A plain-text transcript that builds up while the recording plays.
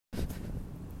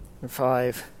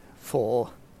5, 4,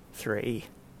 3.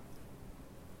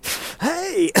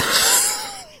 Hey!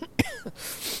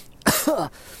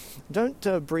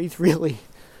 Don't breathe really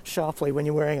sharply when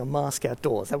you're wearing a mask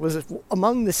outdoors. That was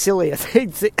among the sillier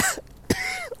things. Here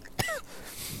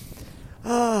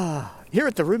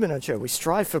at the Rubinoat Show, we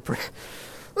strive for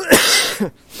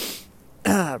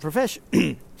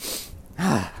profession.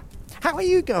 How are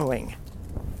you going?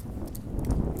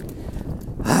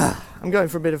 I'm going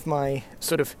for a bit of my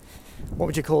sort of, what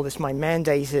would you call this, my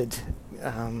mandated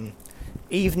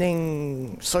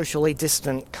evening socially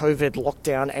distant COVID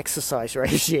lockdown exercise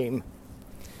regime,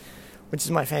 which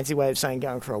is my fancy way of saying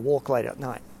going for a walk late at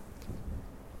night.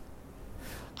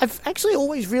 I've actually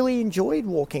always really enjoyed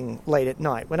walking late at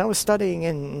night. When I was studying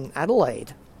in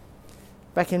Adelaide,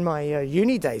 back in my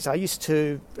uni days, I used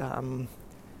to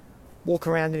walk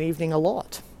around in the evening a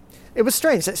lot. It was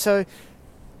strange. So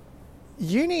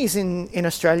unis in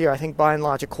Australia, I think by and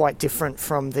large, are quite different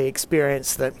from the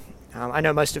experience that I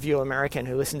know most of you American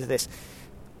who listen to this.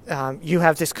 You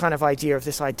have this kind of idea of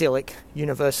this idyllic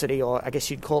university, or I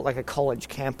guess you'd call it like a college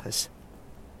campus.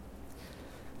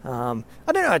 I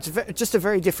don't know, it's just a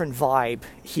very different vibe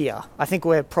here. I think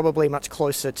we're probably much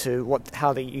closer to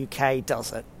how the UK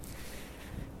does it.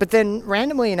 But then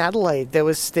randomly in Adelaide, there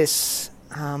was this...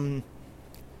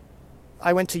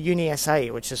 I went to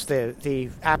UniSA, which is the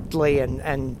aptly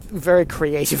and very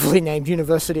creatively named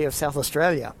University of South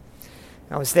Australia.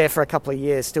 I was there for a couple of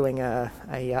years doing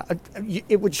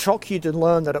it would shock you to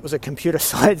learn that it was a computer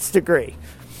science degree.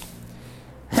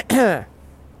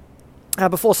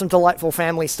 Before some delightful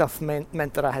family stuff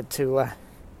meant that I had to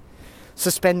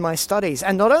suspend my studies.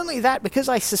 And not only that, because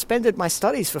I suspended my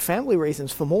studies for family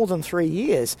reasons for more than 3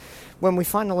 years, when we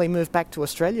finally moved back to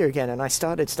Australia again and I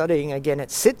started studying again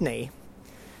at Sydney,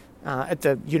 at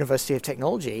the University of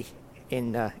Technology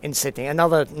in Sydney,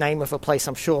 another name of a place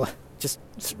I'm sure just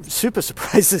super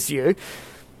surprises you,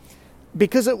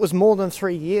 because it was more than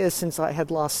 3 years since I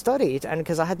had last studied, and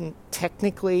because I hadn't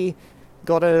technically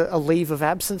got a leave of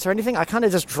absence or anything, I kind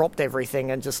of just dropped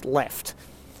everything and just left.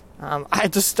 I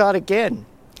had to start again.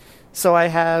 So I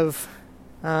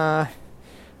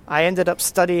ended up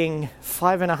studying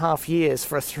 5.5 years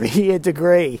for a 3-year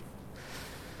degree.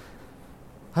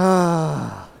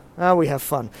 We have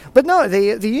fun. But no,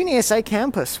 the UniSA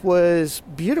campus was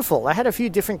beautiful. I had a few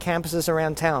different campuses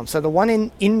around town. So the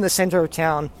one in the centre of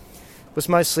town was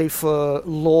mostly for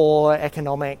law,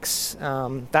 economics,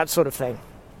 that sort of thing.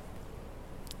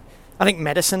 I think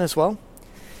medicine as well.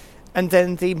 And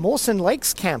then the Mawson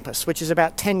Lakes campus, which is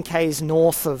about 10 k's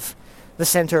north of the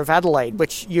centre of Adelaide,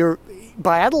 which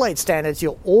by Adelaide standards,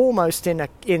 you're almost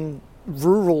in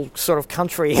rural sort of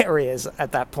country areas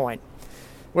at that point.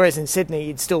 Whereas in Sydney,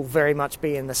 you'd still very much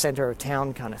be in the centre of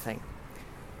town kind of thing.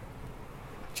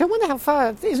 I wonder how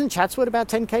far, isn't Chatswood about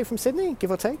 10k from Sydney,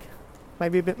 give or take?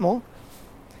 Maybe a bit more?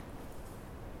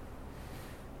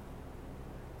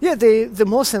 Yeah, the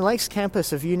Mawson Lakes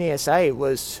campus of UniSA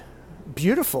was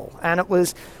beautiful, and it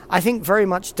was, I think, very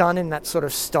much done in that sort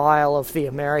of style of the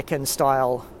American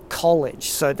style college.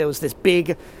 So there was this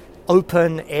big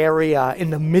open area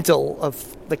in the middle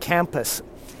of the campus,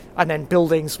 and then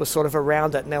buildings were sort of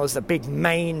around it, and there was the big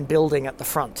main building at the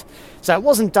front. So it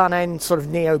wasn't done in sort of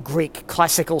neo-Greek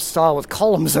classical style with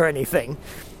columns or anything.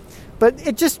 But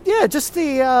it just the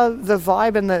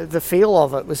vibe and the feel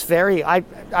of it was very, I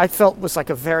felt was like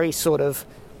a very sort of,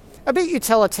 a bit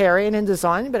utilitarian in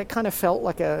design, but it kind of felt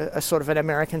like a sort of an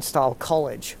American style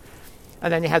college.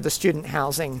 And then you had the student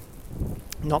housing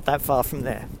not that far from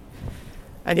there.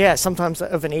 And yeah, sometimes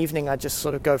of an evening I just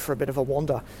sort of go for a bit of a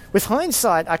wander. With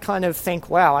hindsight, I kind of think,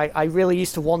 wow, I really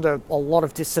used to wander a lot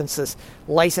of distances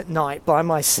late at night by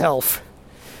myself.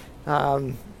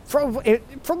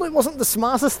 It probably wasn't the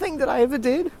smartest thing that I ever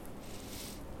did.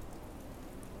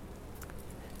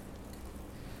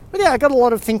 But yeah, I got a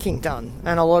lot of thinking done,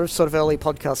 and a lot of sort of early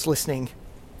podcast listening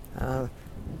done.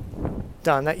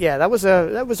 That was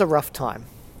a rough time.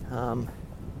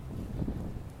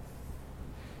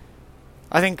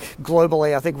 I think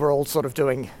globally, I think we're all sort of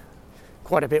doing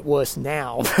quite a bit worse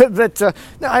now. But no,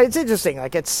 it's interesting.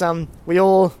 Like it's we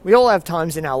all have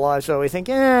times in our lives where we think,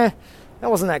 that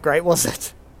wasn't that great, was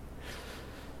it?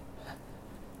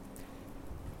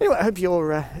 Anyway, I hope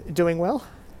you're doing well.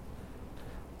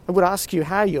 I would ask you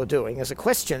how you're doing as a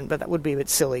question, but that would be a bit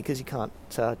silly because you can't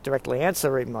directly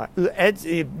answer in my...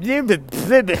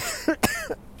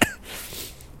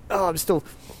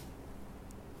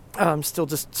 I'm still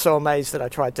just so amazed that I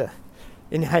tried to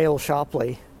inhale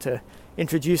sharply to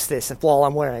introduce this while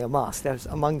I'm wearing a mask. That was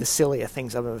among the sillier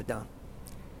things I've ever done.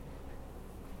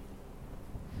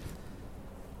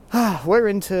 we're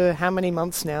into how many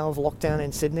months now of lockdown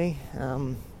in Sydney?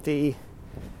 The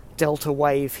Delta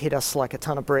wave hit us like a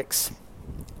ton of bricks.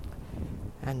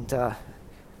 And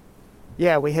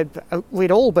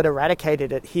we'd all but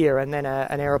eradicated it here, and then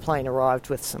an aeroplane arrived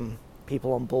with some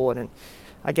people on board, and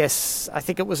I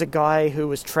think it was a guy who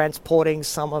was transporting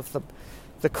some of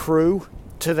the crew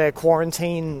to their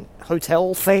quarantine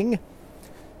hotel thing,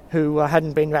 who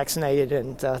hadn't been vaccinated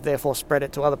and therefore spread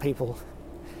it to other people.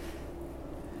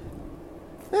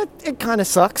 It kind of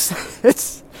sucks.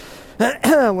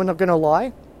 We're not going to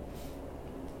lie.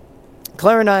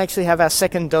 Claire and I actually have our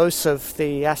second dose of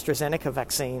the AstraZeneca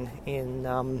vaccine in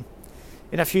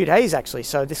a few days, actually.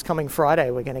 So this coming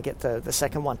Friday, we're going to get the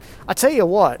second one. I tell you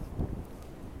what,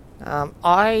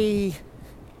 I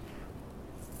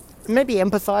maybe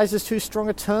empathize is too strong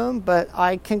a term, but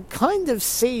I can kind of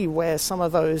see where some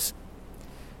of those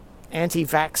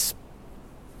anti-vax.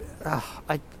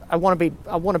 I want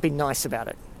to be nice about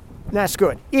it. That's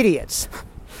good. Idiots.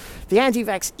 The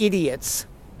anti-vax idiots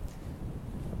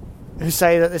who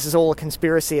say that this is all a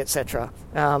conspiracy, etc.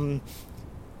 I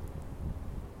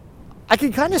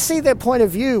can kind of see their point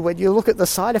of view when you look at the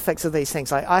side effects of these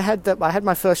things. I had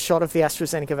my first shot of the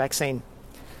AstraZeneca vaccine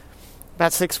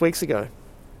about 6 weeks ago.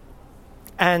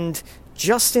 And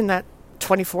just in that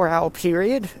 24-hour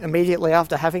period, immediately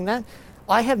after having that,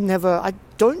 I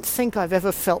don't think I've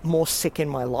ever felt more sick in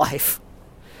my life.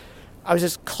 I was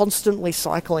just constantly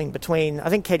cycling between, I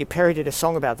think Katy Perry did a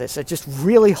song about this, it's just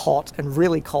really hot and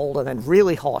really cold and then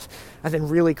really hot and then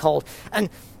really cold. And,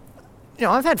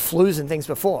 I've had flus and things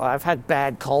before. I've had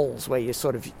bad colds where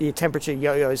your temperature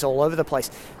yo-yos all over the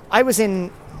place. I was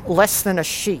in less than a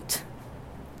sheet.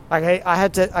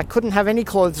 I couldn't have any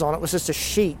clothes on. It was just a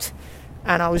sheet.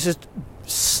 And I was just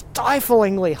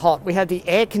stiflingly hot. We had the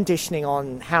air conditioning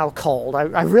on. How cold.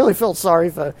 I really felt sorry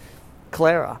for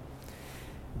Clara.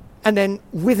 And then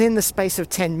within the space of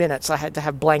 10 minutes, I had to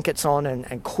have blankets on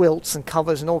and quilts and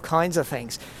covers and all kinds of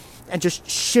things. And just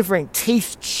shivering,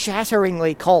 teeth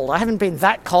shatteringly cold. I haven't been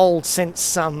that cold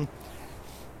since... Actually,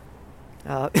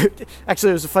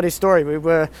 it was a funny story.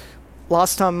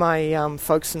 Last time my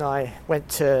folks and I went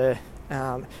to...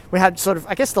 we had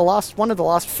one of the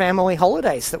last family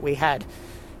holidays that we had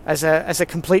as a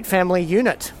complete family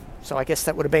unit. So I guess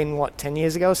that would have been, 10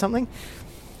 years ago or something?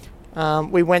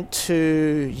 We went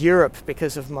to Europe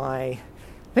because of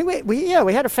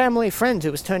we had a family friend who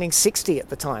was turning 60 at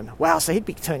the time. Wow, so he'd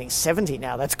be turning 70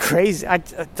 now. That's crazy.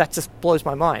 That just blows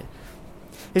my mind.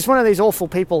 He's one of these awful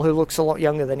people who looks a lot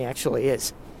younger than he actually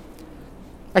is.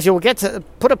 Actually, we'll get to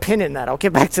put a pin in that. I'll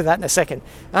get back to that in a second.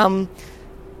 And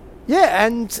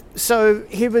so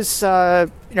he was,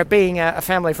 being a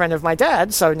family friend of my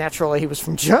dad, so naturally he was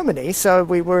from Germany, so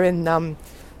we were in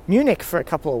Munich for a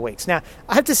couple of weeks. Now,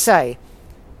 I have to say,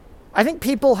 I think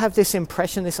people have this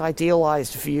impression, this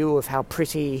idealized view of how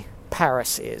pretty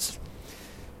Paris is.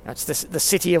 It's the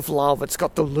city of love. It's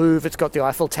got the Louvre, it's got the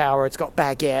Eiffel Tower, it's got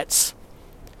baguettes.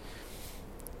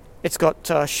 It's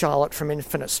got Charlotte from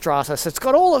Infinite Stratus. It's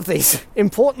got all of these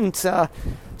important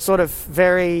sort of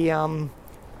very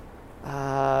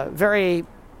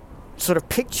sort of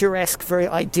picturesque, very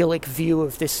idyllic view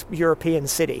of this European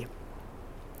city.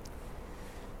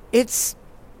 It's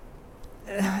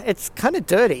kind of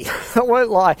dirty. I won't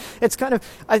lie.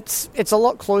 It's a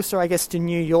lot closer, I guess, to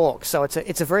New York. So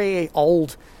it's a very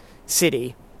old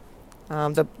city.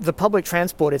 The public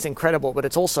transport is incredible, but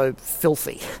it's also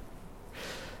filthy.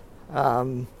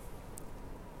 My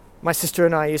sister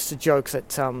and I used to joke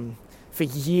that for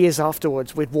years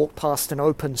afterwards we'd walk past an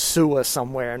open sewer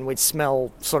somewhere and we'd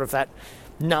smell sort of that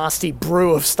nasty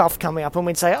brew of stuff coming up, and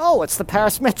we'd say, "Oh, it's the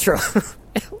Paris Metro."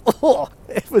 Oh,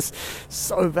 it was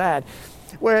so bad.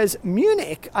 Whereas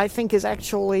Munich, I think, is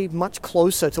actually much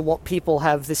closer to what people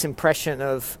have this impression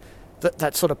of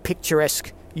that sort of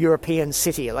picturesque European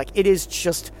city. Like, it is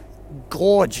just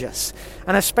gorgeous.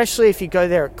 And especially if you go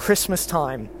there at Christmas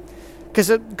time.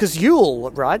 Because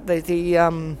Yule, right,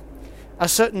 a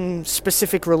certain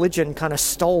specific religion kind of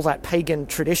stole that pagan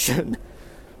tradition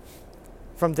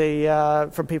from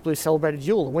people who celebrated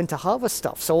Yule, the winter harvest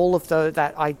stuff. So all of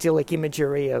that idyllic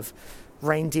imagery of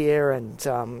reindeer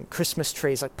and Christmas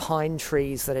trees, like pine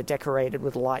trees that are decorated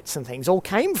with lights and things, all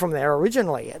came from there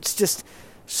originally. It's just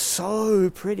so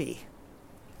pretty.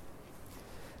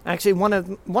 Actually, one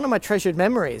of my treasured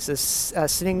memories is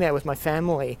sitting there with my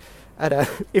family at a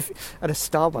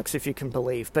Starbucks, if you can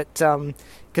believe, but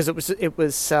because it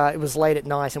was late at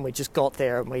night and we just got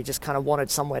there and we just kind of wanted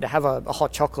somewhere to have a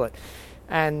hot chocolate.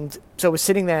 And so we're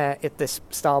sitting there at this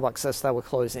Starbucks as they were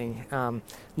closing,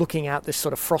 looking out this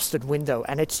sort of frosted window,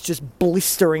 and it's just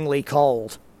blisteringly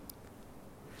cold.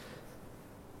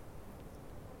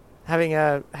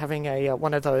 having a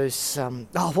one of those.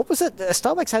 What was it?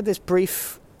 Starbucks had this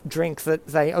brief drink that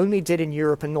they only did in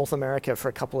Europe and North America for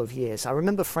a couple of years. I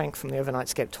remember Frank from the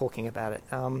Overnightscape talking about it.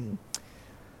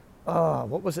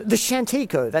 What was it? The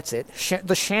Shantico, that's it.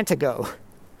 The Shantigo.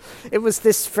 It was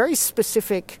this very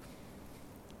specific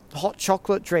hot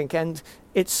chocolate drink, and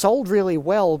it sold really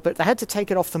well, but they had to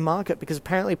take it off the market because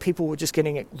apparently people were just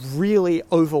getting it really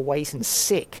overweight and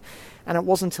sick. And it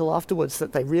wasn't until afterwards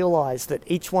that they realized that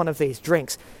each one of these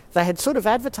drinks, they had sort of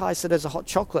advertised it as a hot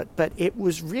chocolate, but it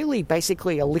was really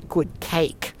basically a liquid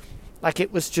cake. Like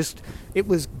it was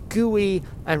gooey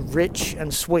and rich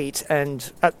and sweet,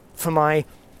 and for my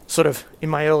sort of, in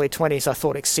my early 20s, I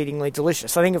thought exceedingly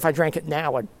delicious. I think if I drank it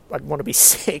now, I'd want to be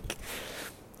sick.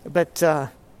 But,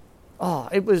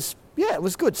 it was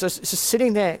good. So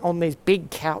sitting there on these big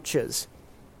couches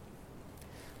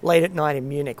late at night in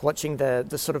Munich, watching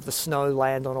the sort of the snow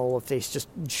land on all of these just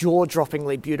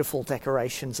jaw-droppingly beautiful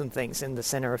decorations and things in the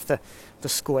center of the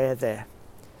square there.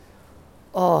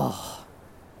 Oh.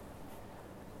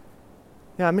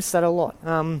 Yeah, I miss that a lot.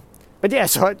 But yeah,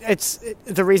 so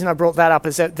the reason I brought that up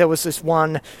is that there was this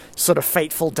one sort of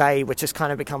fateful day which has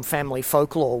kind of become family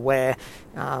folklore where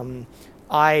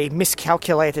I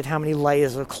miscalculated how many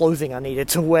layers of clothing I needed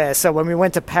to wear. So when we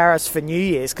went to Paris for New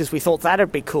Year's, because we thought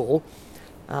that'd be cool,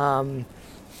 to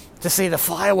see the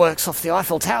fireworks off the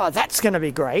Eiffel Tower, that's going to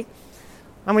be great.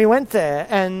 And we went there,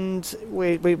 and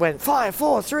we went 5,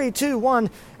 4, 3, 2, 1,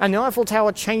 and the Eiffel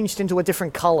Tower changed into a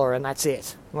different color, and that's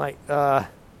it. I'm like,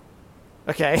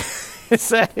 okay, is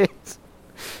that it?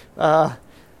 All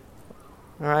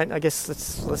right, I guess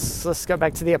let's go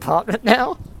back to the apartment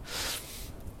now.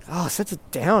 Oh, such a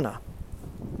downer.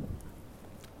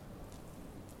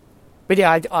 But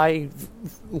yeah, I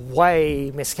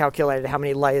way miscalculated how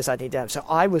many layers I need to have. So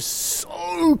I was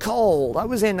so cold. I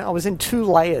was in 2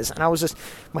 layers, and I was just,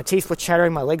 my teeth were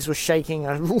chattering, my legs were shaking.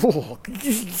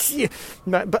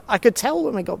 But I could tell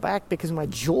when we got back because my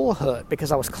jaw hurt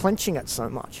because I was clenching it so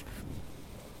much.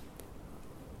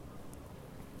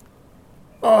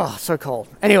 Oh, so cold.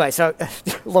 Anyway, so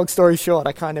long story short,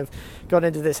 I kind of got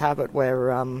into this habit where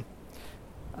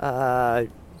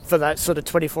for that sort of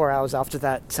 24 hours after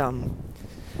that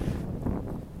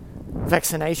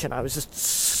vaccination, I was just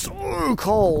so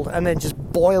cold and then just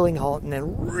boiling hot and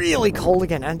then really cold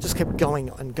again, and just kept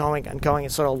going and going and going,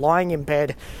 and sort of lying in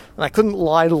bed, and I couldn't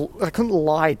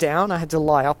lie down. I had to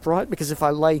lie upright because if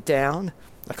I lay down,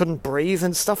 I couldn't breathe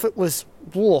and stuff. It was,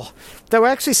 whoa. They were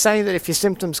actually saying that if your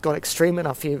symptoms got extreme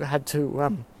enough, you had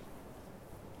to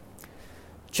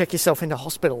check yourself into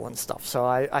hospital and stuff. So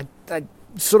I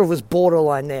sort of was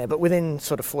borderline there, but within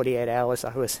sort of 48 hours,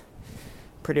 I was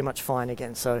pretty much fine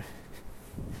again. So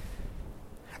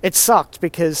it sucked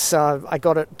because I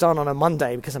got it done on a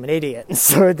Monday because I'm an idiot. And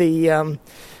so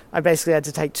I basically had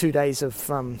to take 2 days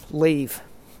of leave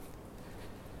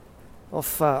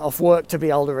off work to be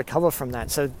able to recover from that.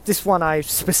 So this one I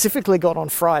specifically got on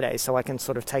Friday, so I can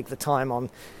sort of take the time on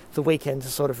the weekend to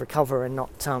sort of recover and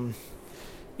not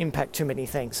impact too many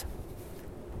things.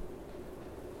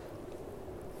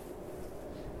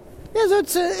 Yeah,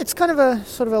 so it's kind of a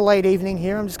sort of a late evening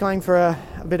here. I'm just going for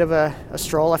a bit of a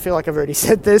stroll. I feel like I've already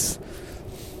said this.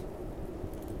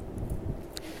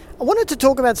 I wanted to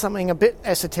talk about something a bit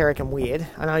esoteric and weird.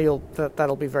 I know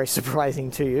that'll be very surprising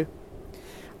to you.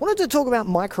 I wanted to talk about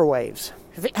microwaves.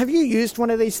 Have you used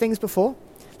one of these things before?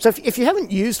 So if you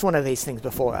haven't used one of these things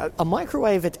before, a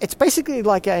microwave, it's basically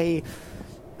like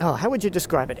how would you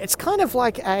describe it? It's kind of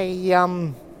like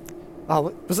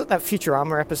was it that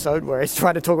Futurama episode where he's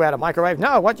trying to talk about a microwave?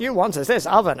 No, what you want is this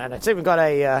oven, and it's even got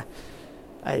a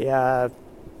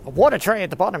water tray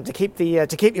at the bottom to keep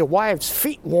your wife's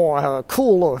feet warm,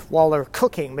 cool while they're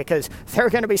cooking, because they're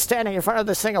going to be standing in front of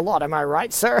this thing a lot. Am I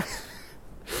right, sir?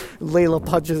 Leela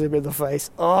punches him in the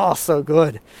face. Oh, so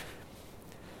good.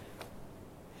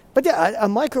 But yeah, a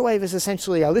microwave is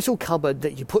essentially a little cupboard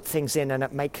that you put things in, and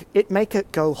it make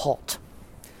it go hot.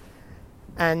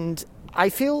 And I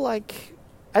feel like,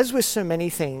 as with so many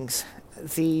things,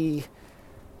 we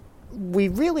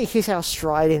really hit our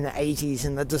stride in the 80s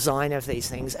in the design of these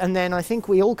things, and then I think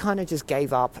we all kind of just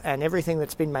gave up, and everything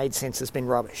that's been made since has been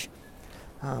rubbish.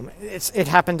 It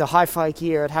happened to hi-fi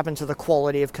gear, it happened to the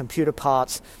quality of computer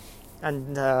parts,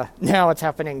 and now it's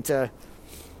happening to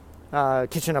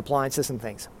kitchen appliances and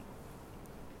things.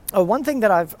 One thing that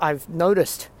I've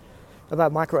noticed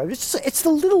about microwaves, it's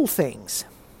the little things.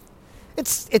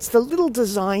 It's the little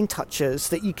design touches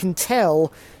that you can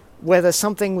tell whether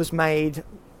something was made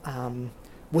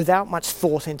without much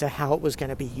thought into how it was going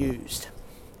to be used,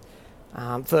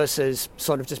 versus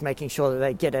sort of just making sure that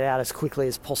they get it out as quickly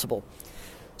as possible.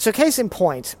 So case in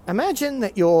point, imagine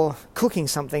that you're cooking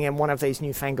something in one of these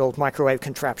newfangled microwave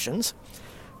contraptions,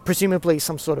 presumably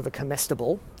some sort of a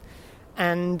comestible,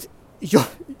 and you're...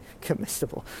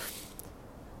 comestible.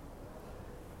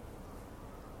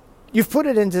 You've put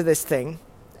it into this thing,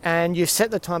 and you've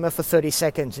set the timer for 30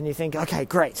 seconds, and you think, okay,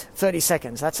 great, 30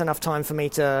 seconds, that's enough time for me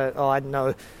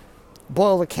to,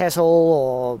 boil the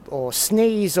kettle, or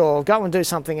sneeze, or go and do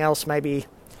something else, maybe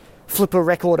flip a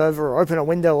record over, or open a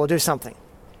window, or do something.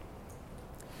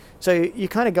 So you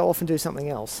kind of go off and do something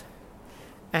else.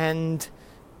 And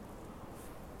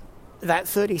that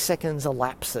 30 seconds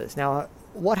elapses. Now,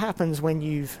 what happens when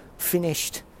you've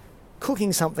finished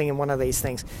cooking something in one of these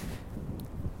things?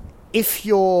 If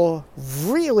you're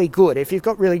really good, if you've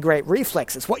got really great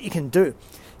reflexes, what you can do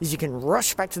is you can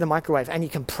rush back to the microwave and you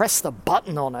can press the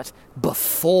button on it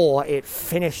before it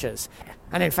finishes.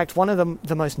 And in fact, one of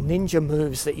the most ninja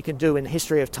moves that you can do in the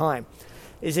history of time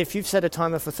is if you've set a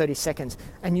timer for 30 seconds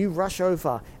and you rush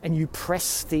over and you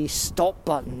press the stop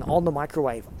button on the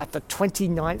microwave at the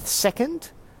 29th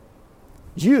second,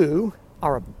 you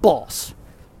are a boss.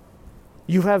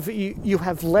 You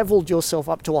have leveled yourself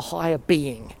up to a higher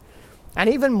being. And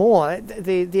even more,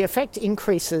 the effect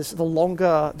increases the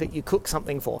longer that you cook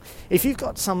something for. If you've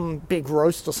got some big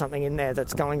roast or something in there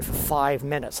that's going for 5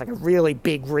 minutes, like a really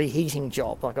big reheating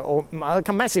job, like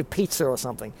a massive pizza or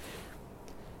something,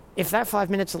 if that 5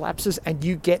 minutes elapses and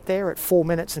you get there at 4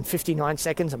 minutes and 59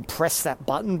 seconds and press that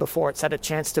button before it's had a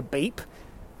chance to beep,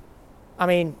 I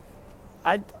mean,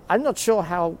 I'm not sure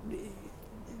how...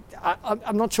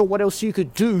 I'm not sure what else you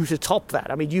could do to top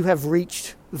that. I mean, you have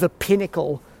reached the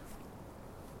pinnacle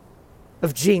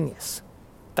of genius.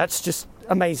 That's just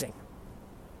amazing.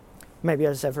 Maybe I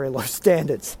just have very low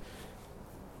standards.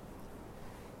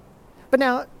 But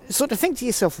now, sort of think to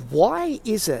yourself, why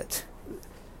is it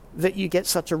that you get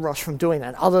such a rush from doing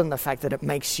that, other than the fact that it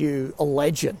makes you a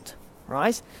legend,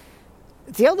 right?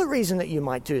 The other reason that you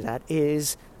might do that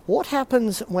is, what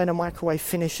happens when a microwave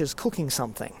finishes cooking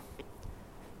something?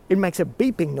 It makes a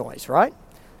beeping noise, right?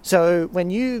 So when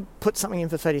you put something in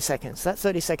for 30 seconds, that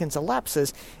 30 seconds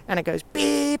elapses and it goes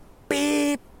beep,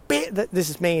 beep, beep. This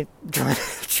is me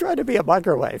trying to be a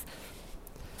microwave.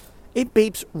 It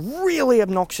beeps really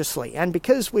obnoxiously. And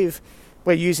because we're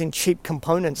using cheap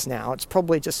components now, it's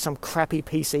probably just some crappy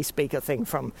PC speaker thing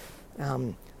from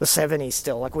the 70s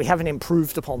still. Like, we haven't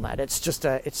improved upon that. It's just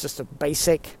a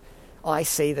basic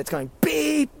IC that's going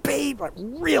beep, beep, like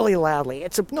really loudly.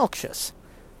 It's obnoxious.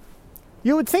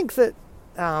 You would think that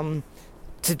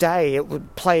today it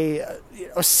would play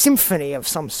a symphony of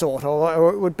some sort,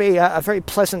 or it would be a very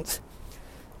pleasant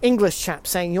English chap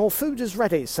saying, "Your food is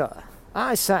ready, sir."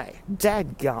 I say,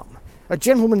 dadgum, a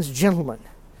gentleman's gentleman.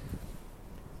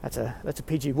 That's a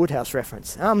P.G. Woodhouse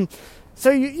reference. So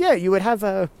you would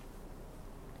have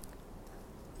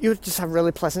you would just have a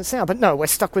really pleasant sound. But no, we're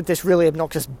stuck with this really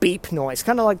obnoxious beep noise,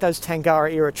 kind of like those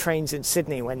Tangara era trains in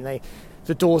Sydney when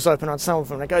the doors open on some of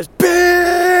them and it goes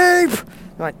beep.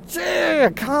 Like, gee,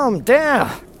 calm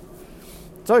down.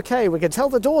 It's okay, we can tell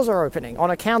the doors are opening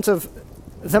on account of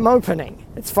them opening.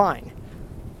 It's fine.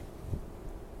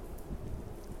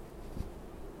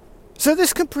 So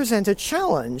this can present a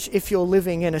challenge if you're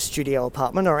living in a studio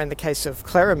apartment, or in the case of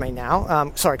Claire and me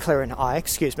now, Claire and I,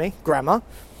 grammar.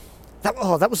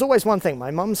 That was always one thing.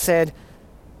 My mum said,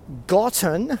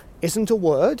 gotten isn't a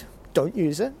word, don't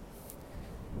use it.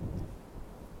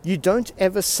 You don't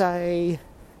ever say...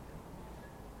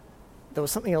 There was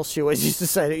something else she always used to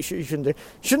say that you shouldn't do. You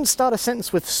shouldn't start a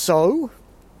sentence with so.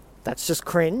 That's just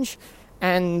cringe.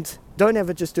 And don't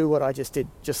ever just do what I just did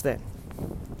just then.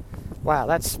 Wow,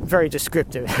 that's very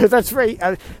descriptive. That's very...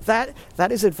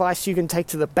 that is advice you can take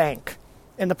to the bank.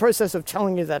 In the process of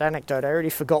telling you that anecdote, I already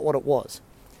forgot what it was.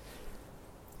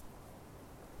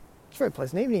 It's a very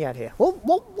pleasant evening out here.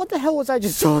 What the hell was I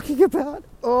just talking about?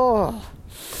 Oh...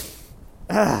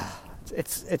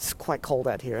 It's quite cold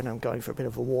out here, and I'm going for a bit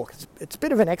of a walk. It's a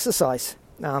bit of an exercise.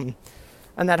 And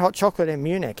that hot chocolate in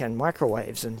Munich, and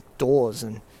microwaves, and doors,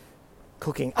 and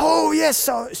cooking. Oh, yes,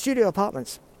 so studio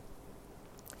apartments.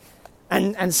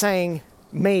 And saying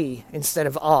me instead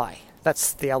of I.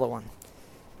 That's the other one.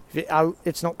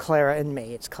 It's not Clara and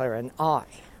me, it's Clara and I.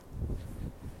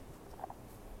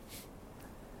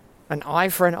 An I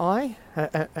for an I?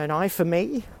 An I for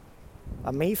me?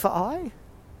 A me for I?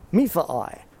 Me for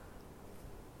I.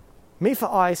 Me for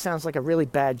I sounds like a really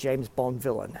bad James Bond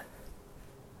villain.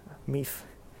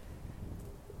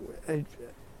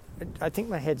 I think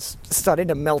my head's starting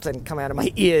to melt and come out of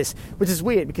my ears, which is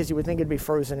weird because you would think it'd be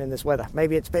frozen in this weather.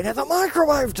 Maybe it's been in the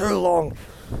microwave too long.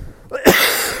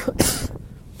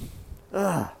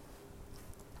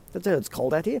 It's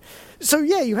cold out here. So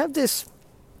yeah, you have this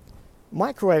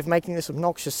microwave making this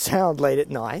obnoxious sound late at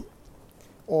night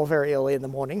or very early in the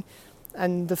morning.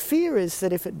 And the fear is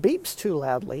that if it beeps too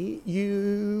loudly,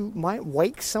 you might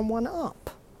wake someone up.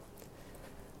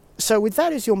 So with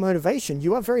that as your motivation,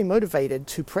 you are very motivated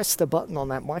to press the button on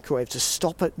that microwave to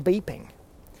stop it beeping.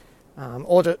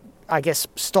 Or to, I guess,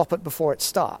 stop it before it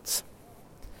starts.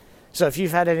 So if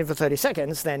you've had it in for 30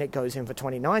 seconds, then it goes in for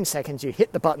 29 seconds. You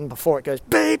hit the button before it goes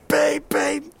beep, beep,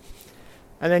 beep.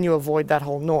 And then you avoid that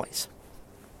whole noise.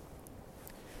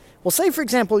 Well, say, for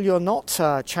example, you're not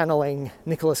channeling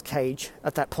Nicolas Cage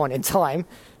at that point in time.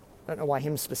 I don't know why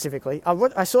him specifically.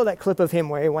 I saw that clip of him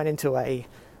where he went into a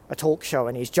talk show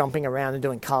and he's jumping around and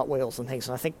doing cartwheels and things.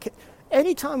 And I think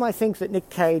anytime I think that Nick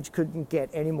Cage couldn't get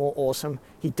any more awesome,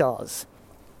 he does.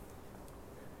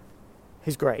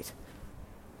 He's great.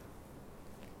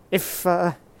 If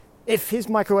his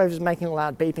microwave was making a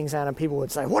loud beeping sound and people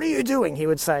would say, "What are you doing?" he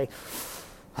would say,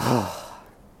 "I'm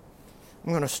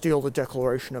going to steal the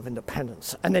Declaration of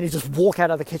Independence." And then he'd just walk out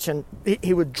of the kitchen.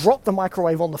 He would drop the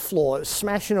microwave on the floor,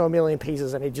 smash into a million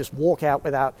pieces, and he'd just walk out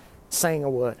without saying a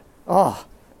word. Oh,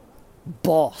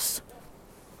 boss.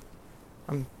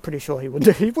 I'm pretty sure he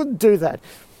wouldn't do that.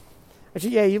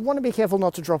 Actually, yeah, you want to be careful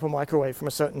not to drop a microwave from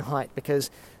a certain height because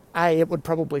A, it would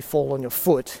probably fall on your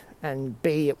foot, and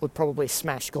B, it would probably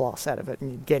smash glass out of it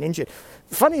and you'd get injured.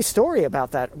 Funny story about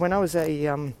that. When I was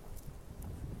a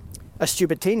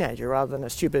stupid teenager rather than a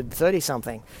stupid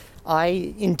 30-something,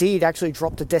 I indeed actually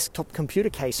dropped a desktop computer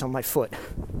case on my foot.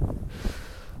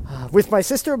 With my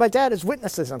sister and my dad as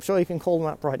witnesses. I'm sure you can call them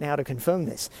up right now to confirm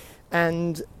this.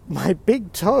 And my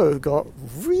big toe got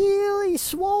really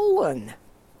swollen.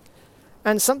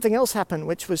 And something else happened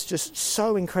which was just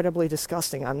so incredibly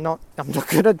disgusting. I'm not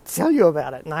going to tell you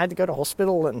about it. And I had to go to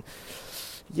hospital and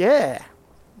yeah,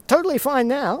 totally fine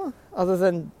now, other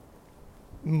than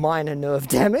minor nerve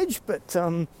damage, but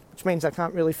which means I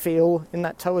can't really feel in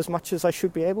that toe as much as I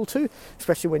should be able to,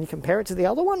 especially when you compare it to the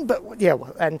other one. But yeah,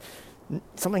 and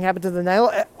something happened to the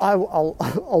nail.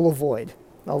 I'll avoid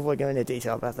going into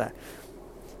detail about that.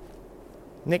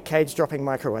 Nick Cage dropping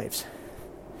microwaves.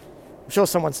 I'm sure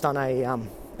someone's done a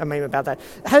meme about that.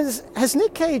 Has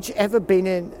Nick Cage ever been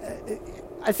in?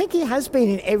 I think he has been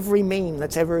in every meme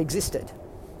that's ever existed,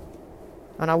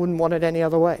 and I wouldn't want it any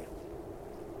other way.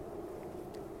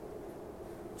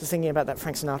 Just thinking about that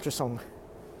Frank Sinatra song,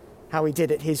 how he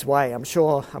did it his way. I'm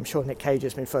sure Nick Cage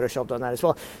has been photoshopped on that as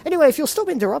well. Anyway, if you'll stop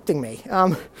interrupting me,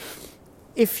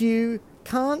 if you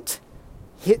can't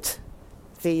hit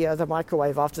the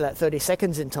microwave after that 30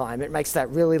 seconds in time, it makes that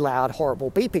really loud, horrible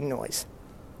beeping noise.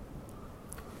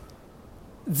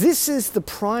 This is the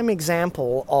prime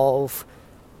example of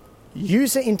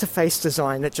user interface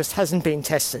design that just hasn't been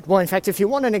tested. Well, in fact, if you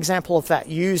want an example of that,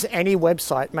 use any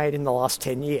website made in the last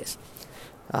 10 years.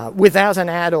 Without an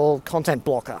ad or content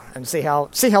blocker, and see how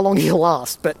long you'll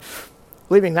last. But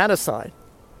leaving that aside,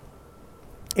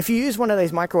 if you use one of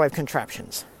these microwave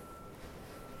contraptions,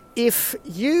 if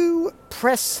you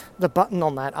press the button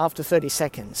on that after 30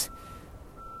 seconds,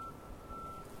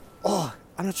 I'm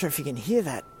not sure if you can hear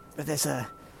that, but there's a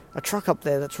truck up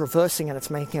there that's reversing and it's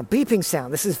making a beeping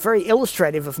sound. This is very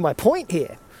illustrative of my point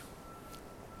here.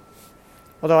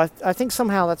 Although I think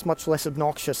somehow that's much less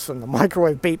obnoxious than the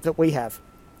microwave beep that we have.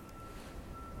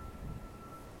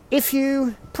 If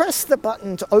you press the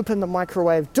button to open the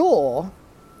microwave door,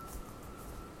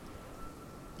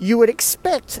 you would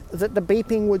expect that the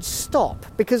beeping would stop.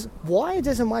 Because why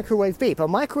does a microwave beep? A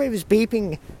microwave is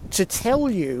beeping to tell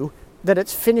you that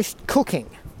it's finished cooking.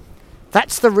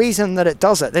 That's the reason that it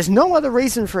does it. There's no other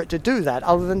reason for it to do that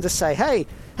other than to say, hey,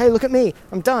 look at me,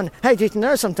 I'm done. Hey, did you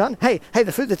notice I'm done? Hey,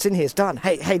 the food that's in here is done.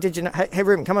 Hey, did you know? Hey,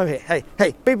 Ruben, come over here.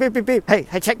 Hey, beep, beep, beep, beep.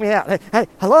 Hey, check me out. Hey,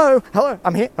 hello,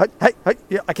 I'm here. Hey,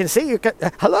 yeah, I can see you.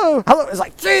 Hello. It's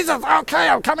like, Jesus, okay,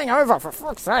 I'm coming over, for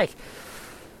fuck's sake.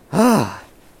 I'm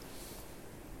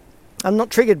not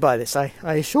triggered by this, I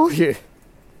assure you.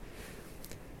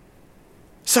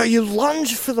 So you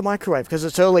lunge for the microwave because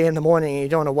it's early in the morning and you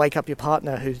don't want to wake up your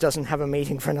partner who doesn't have a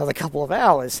meeting for another couple of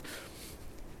hours.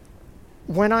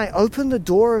 When I open the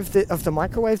door of the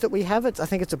microwave that we have, I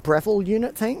think it's a Breville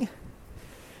unit thing.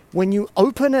 When you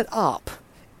open it up,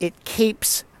 it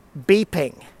keeps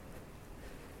beeping.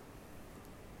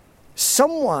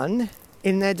 Someone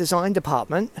in their design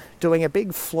department, doing a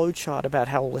big flow chart about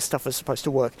how all this stuff is supposed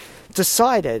to work,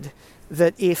 decided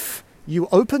that if you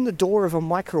open the door of a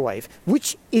microwave,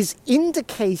 which is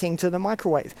indicating to the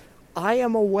microwave, I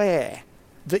am aware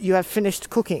that you have finished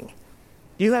cooking.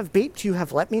 You have beeped, you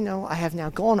have let me know, I have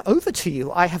now gone over to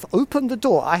you, I have opened the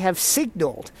door, I have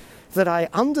signaled that I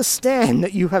understand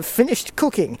that you have finished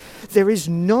cooking. There is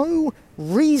no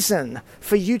reason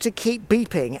for you to keep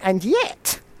beeping, and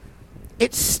yet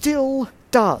it still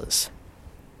does.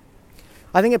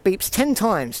 I think it beeps 10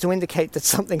 times to indicate that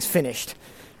something's finished,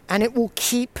 and it will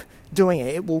keep doing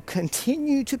it. It will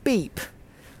continue to beep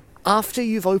after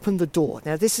you've opened the door.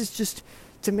 Now, this is just,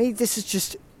 to me, this is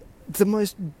just the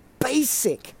most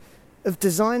basic of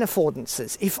design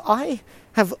affordances. If I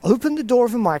have opened the door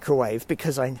of a microwave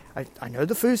because I know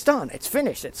the food's done, it's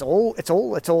finished, it's all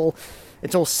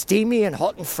steamy and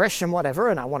hot and fresh and whatever,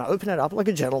 and I want to open it up like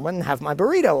a gentleman and have my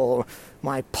burrito or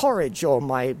my porridge or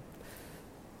my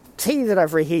tea that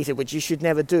I've reheated, which you should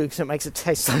never do because it makes it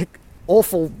taste like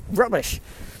awful rubbish.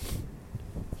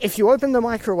 If you open the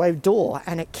microwave door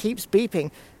and it keeps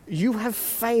beeping, you have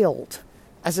failed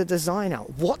as a designer.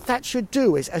 What that should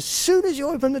do is, as soon as you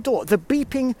open the door, the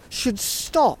beeping should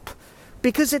stop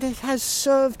because it has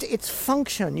served its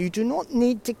function. You do not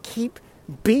need to keep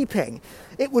beeping.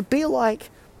 It would be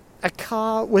like a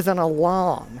car with an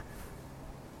alarm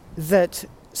that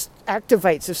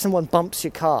activates if someone bumps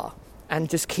your car and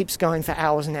just keeps going for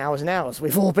hours and hours and hours.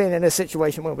 We've all been in a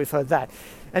situation where we've heard that.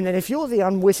 And then if you're the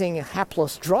unwitting,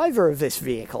 hapless driver of this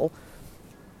vehicle,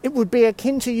 it would be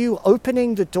akin to you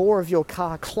opening the door of your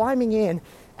car, climbing in,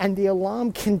 and the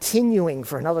alarm continuing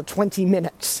for another 20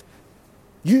 minutes.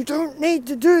 You don't need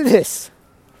to do this.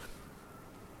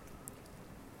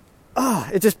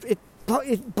 It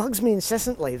bugs me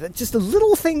incessantly that just a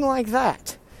little thing like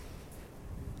that,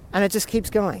 and it just keeps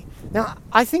going. Now,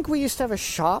 I think we used to have a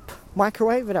Sharp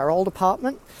microwave at our old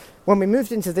apartment. When we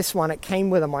moved into this one, it came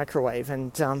with a microwave,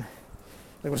 and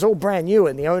it was all brand new,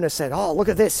 and the owner said, "Oh, look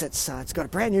at this, it's got a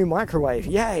brand new microwave,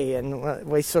 yay." And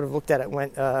we sort of looked at it and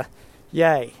went,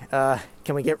 yay,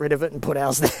 can we get rid of it and put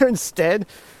ours there instead?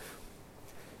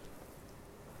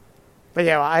 But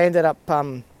yeah, I ended up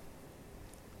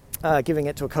giving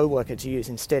it to a co-worker to use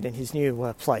instead in his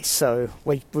new place. So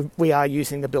we are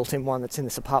using the built-in one that's in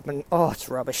this apartment. Oh, it's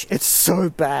rubbish. It's so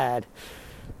bad.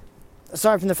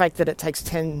 Aside from the fact that it takes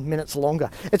 10 minutes longer.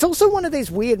 It's also one of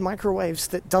these weird microwaves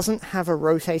that doesn't have a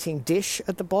rotating dish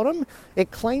at the bottom.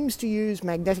 It claims to use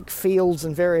magnetic fields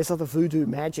and various other voodoo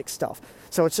magic stuff.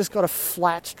 So it's just got a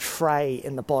flat tray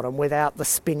in the bottom without the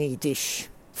spinny dish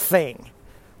thing.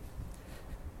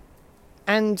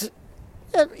 And,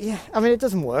 yeah, I mean, it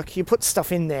doesn't work. You put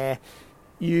stuff in there,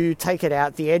 you take it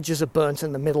out, the edges are burnt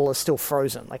and the middle is still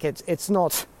frozen. Like, it's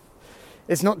not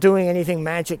doing anything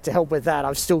magic to help with that.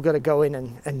 I've still got to go in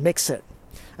and mix it.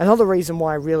 Another reason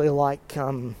why I really like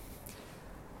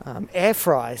air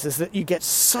fries is that you get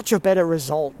such a better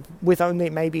result with only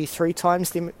maybe 3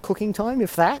 times the cooking time,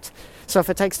 if that. So if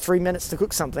it takes 3 minutes to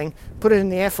cook something, put it in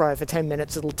the air fryer for 10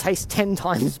 minutes, it'll taste 10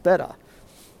 times better.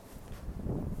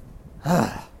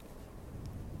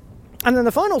 And then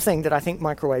the final thing that I think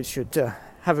microwaves should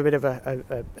have a bit of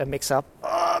a mix-up.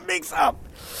 Mix-up!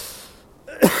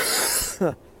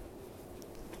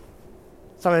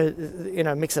 So,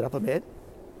 mix it up a bit.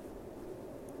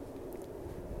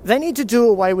 They need to do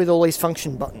away with all these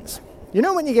function buttons. You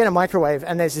know when you get a microwave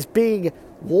and there's this big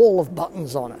wall of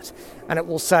buttons on it, and it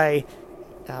will say,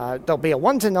 there'll be a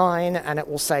 1 to 9, and it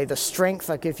will say the strength,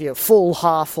 I'll give you full,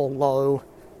 half, or low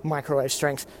microwave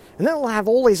strength, and then it'll have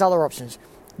all these other options.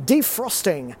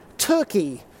 Defrosting,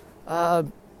 turkey,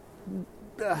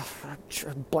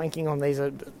 blanking on these,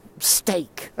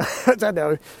 steak, I don't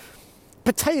know,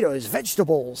 potatoes,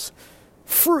 vegetables,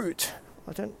 fruit.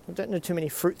 I don't know too many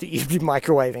fruit that you'd be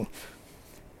microwaving.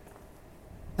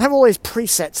 They have all these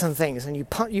presets and things, and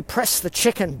you press the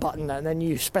chicken button, and then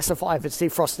you specify if it's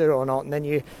defrosted or not, and then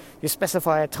you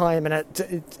specify a time, and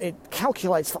it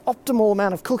calculates the optimal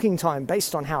amount of cooking time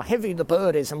based on how heavy the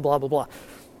bird is, and blah blah blah.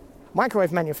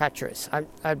 Microwave manufacturers.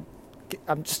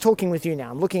 I'm just talking with you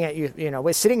now. I'm looking at you.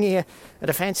 We're sitting here at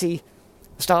a fancy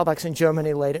Starbucks in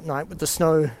Germany late at night with the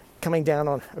snow coming down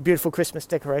on a beautiful Christmas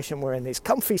decoration. We're in these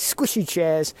comfy, squishy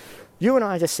chairs. You and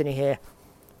I are just sitting here,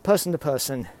 person to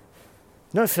person,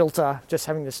 no filter, just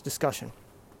having this discussion.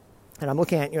 And I'm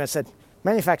looking at you and I said,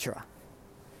 manufacturer,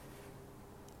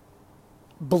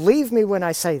 believe me when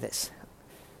I say this.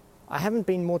 I haven't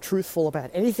been more truthful about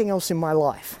anything else in my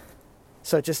life.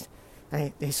 So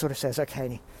he sort of says, okay,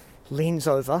 and he leans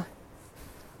over,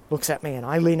 looks at me, and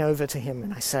I lean over to him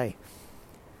and I say,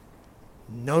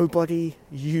 nobody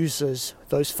uses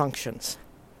those functions.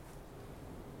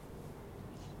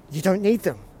 You don't need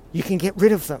them. You can get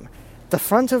rid of them. The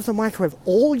front of the microwave,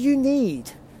 all you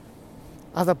need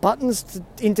are the buttons to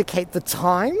indicate the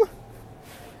time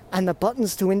and the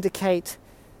buttons to indicate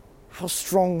how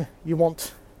strong you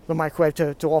want the microwave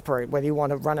to operate, whether you want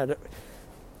to run it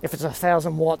If it's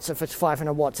 1,000 watts, if it's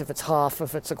 500 watts, if it's half,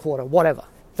 if it's a quarter, whatever.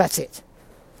 That's it.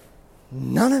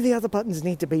 None of the other buttons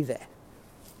need to be there.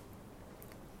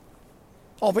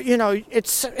 Oh, but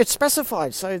it's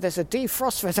specified, so there's a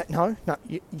defrost for that. No,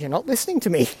 you're not listening to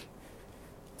me.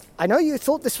 I know you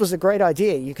thought this was a great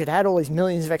idea. You could add all these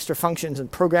millions of extra functions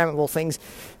and programmable things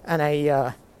and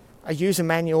a user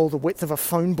manual the width of a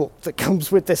phone book that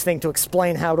comes with this thing to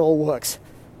explain how it all works.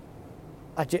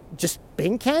 Just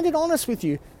being candid honest with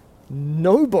you,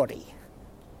 nobody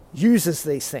uses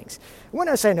these things. When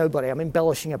I say nobody, I'm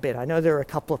embellishing a bit. I know there are a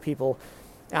couple of people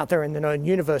out there in the known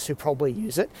universe who probably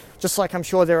use it, just like I'm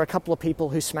sure there are a couple of people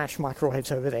who smash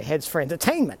microwaves over their heads for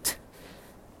entertainment.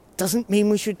 Doesn't mean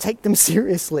we should take them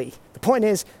seriously. The point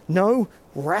is, no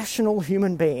rational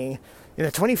human being in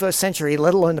the 21st century,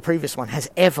 let alone the previous one,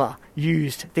 has ever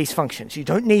used these functions. You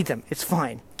don't need them. It's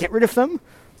fine. Get rid of them.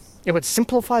 It would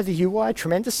simplify the UI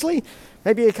tremendously.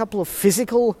 Maybe a couple of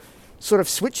physical sort of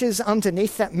switches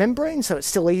underneath that membrane so it's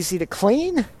still easy to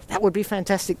clean. That would be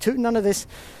fantastic too. None of this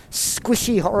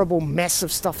squishy, horrible mess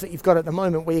of stuff that you've got at the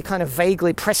moment where you're kind of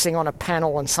vaguely pressing on a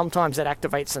panel and sometimes it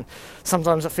activates and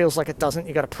sometimes it feels like it doesn't.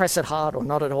 You've got to press it hard or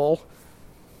not at all.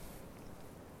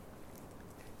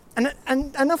 And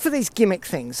enough of these gimmick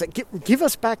things that give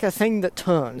us back a thing that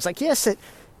turns. Like, yes, it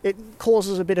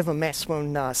causes a bit of a mess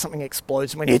when something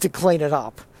explodes and we need to clean it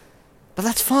up. But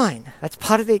that's fine. That's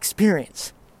part of the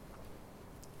experience.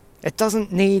 It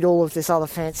doesn't need all of this other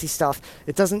fancy stuff.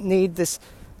 It doesn't need this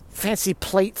fancy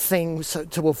plate thing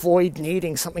to avoid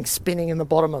needing something spinning in the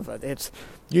bottom of it. It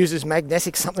uses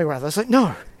magnetic something or other. It's like,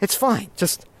 no, it's fine.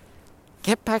 Just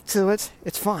get back to it.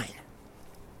 It's fine.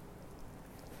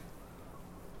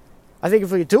 I think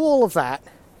if we do all of that,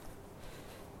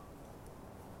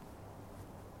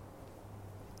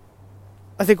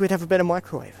 I think we'd have a better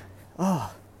microwave.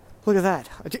 Oh, look at that.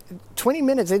 20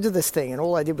 minutes into this thing and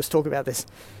all I did was talk about this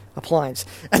appliance.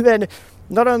 And then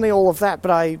not only all of that, but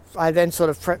I then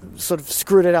sort of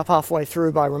screwed it up halfway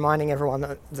through by reminding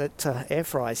everyone that air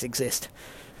fryers exist.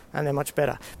 And they're much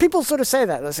better. People sort of say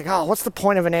that. They're like, oh, what's the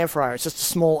point of an air fryer? It's just a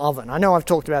small oven. I know I've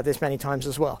talked about this many times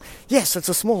as well. Yes, it's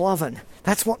a small oven.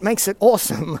 That's what makes it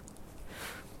awesome.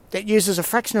 It uses a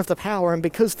fraction of the power, and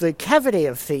because the cavity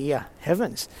of the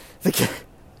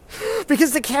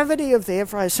because the cavity of the air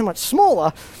fryer is so much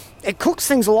smaller, it cooks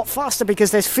things a lot faster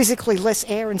because there's physically less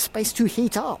air and space to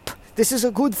heat up. This is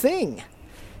a good thing.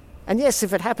 And yes,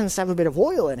 if it happens to have a bit of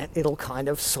oil in it, it'll kind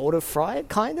of, sort of fry it,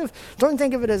 kind of. Don't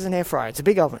think of it as an air fryer. It's a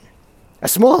big oven. A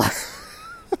small...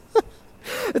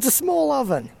 It's a small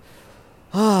oven.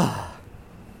 Ah.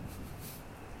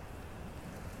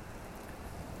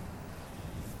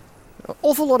 An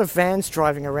awful lot of vans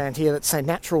driving around here that say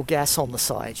natural gas on the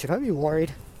side. Should I be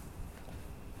worried?